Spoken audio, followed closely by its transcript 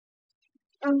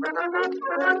Hello,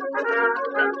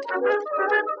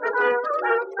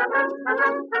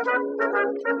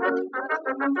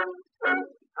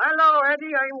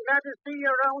 Eddie. I'm glad to see you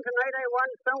around tonight. I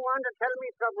want someone to tell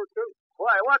me trouble to.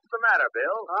 Why, what's the matter,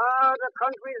 Bill? Oh, the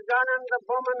country's gone on the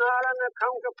bum and all on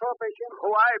account of prohibition.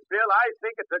 Why, Bill, I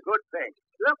think it's a good thing.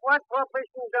 Look what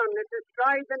prohibition done. It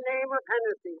destroyed the name of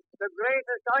Hennessy, the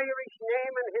greatest Irish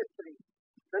name in history.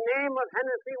 The name of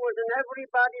Hennessy was in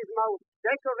everybody's mouth,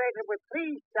 decorated with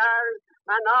 3 stars,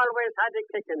 and always had a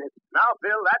kick in it. Now,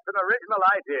 Bill, that's an original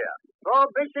idea.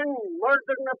 Prohibition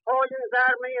murdered Napoleon's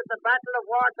army at the Battle of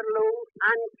Waterloo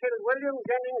and killed William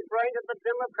Jennings Bryan at the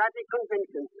Democratic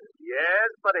Convention.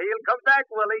 Yes, but he'll come back,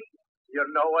 will he? You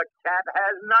know a cat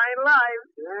has 9 lives.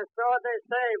 Yeah, so they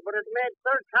say, but it made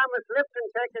Sir Thomas Lipton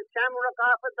take a shamrock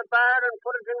off at the bar and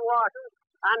put it in water.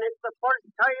 And it's the first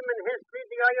time in history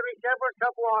the Irish ever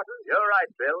took water. You're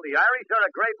right, Bill. The Irish are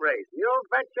a great race. You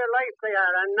bet your life they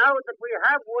are. And now that we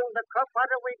have won the cup, what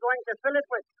are we going to fill it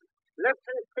with?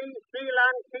 Lipton's tea,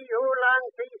 Ceylon tea, Oolong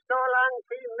tea, Solon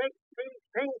tea, mixed tea,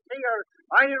 pink tea, or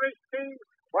Irish tea?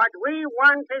 What we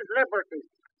want is liberty.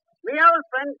 My old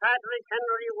friend Patrick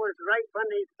Henry was right when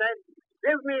he said,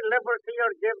 give me liberty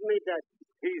or give me death.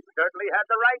 He certainly had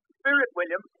the right spirit,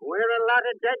 William. We're a lot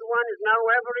of dead ones now.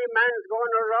 Every man's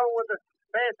going around with a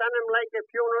face on him like a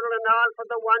funeral and all for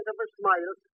the want of a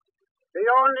smile. The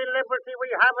only liberty we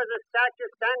have is a statue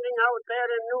standing out there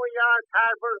in New York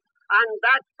Harbor, and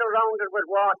that's surrounded with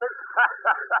water.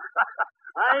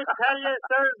 I tell you,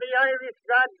 sir, the Irish,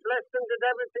 God bless them, did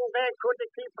everything they could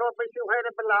to keep prohibition where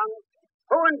it belongs.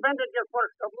 Who invented your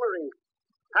first submarine?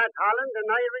 Pat Holland, an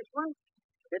Irishman?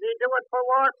 Did he do it for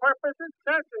war purposes?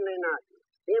 Certainly not.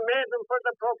 He made them for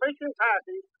the Prohibition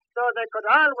Party so they could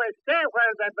always stay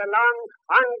where they belong,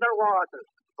 underwater.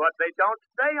 But they don't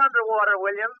stay underwater,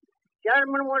 William.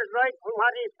 Sherman was right when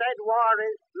what he said war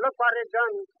is. Look what it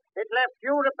done. It left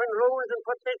Europe in ruins and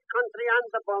put this country on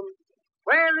the bum.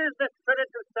 Where is the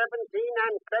spirit of 17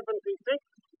 and 76?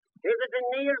 Is it a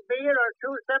near beer or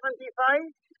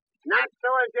 275? Not so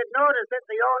as you'd notice it.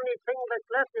 The only thing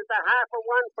that's left is the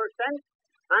 0.5%.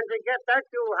 And to get that,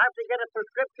 you have to get a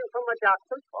prescription from a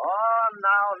doctor. Oh,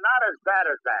 no, not as bad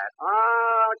as that.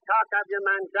 Oh, talk of you,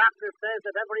 man. Doctor says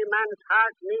that every man's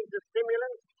heart needs a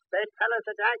stimulant. They tell us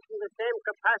it acts in the same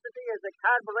capacity as a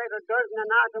carburetor does in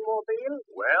an automobile.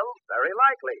 Well, very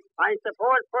likely. I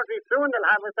suppose pretty soon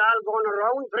they'll have us all going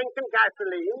around drinking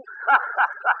gasoline.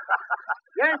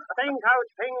 Just think how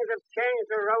things have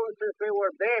changed around since we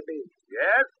were babies.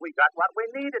 Yes, we got what we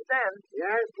needed then.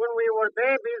 Yes, when we were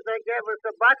babies, they gave us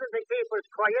a bottle to keep us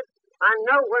quiet. And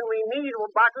now when we need a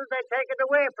bottle, they take it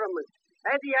away from us.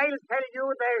 Eddie, I'll tell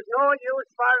you, there's no use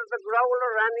for the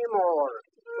growler anymore.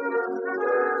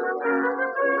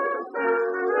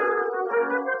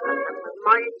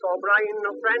 Mike O'Brien,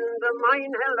 a friend of mine,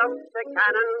 held up the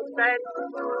can and said,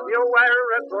 you were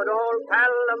a good old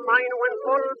pal of mine when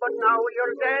full, but now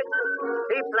you're dead.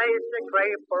 He placed a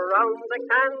crepe around the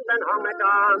can, then hung it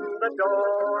on the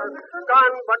door.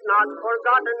 Gone but not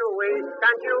forgotten, we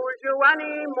can't use you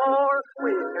anymore.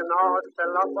 We can all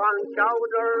fill up on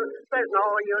chowder, there's no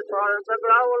use for the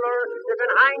growler. You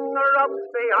can hang her up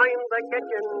behind the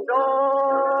kitchen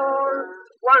door.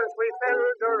 Once we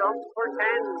filled her up for 10,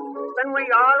 then we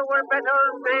all were better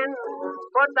men.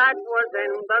 But that was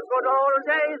in the good old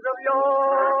days of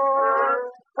yore.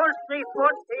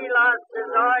 Pussyfoot, he lost his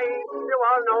eye. You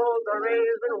all know the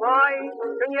reason why.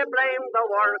 Can you blame the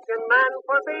working man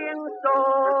for being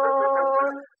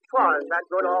sore? 'Twas that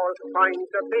good old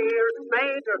pint of beer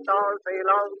made us all feel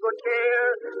of good cheer.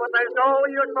 But there's no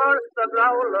use for the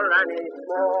growler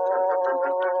anymore.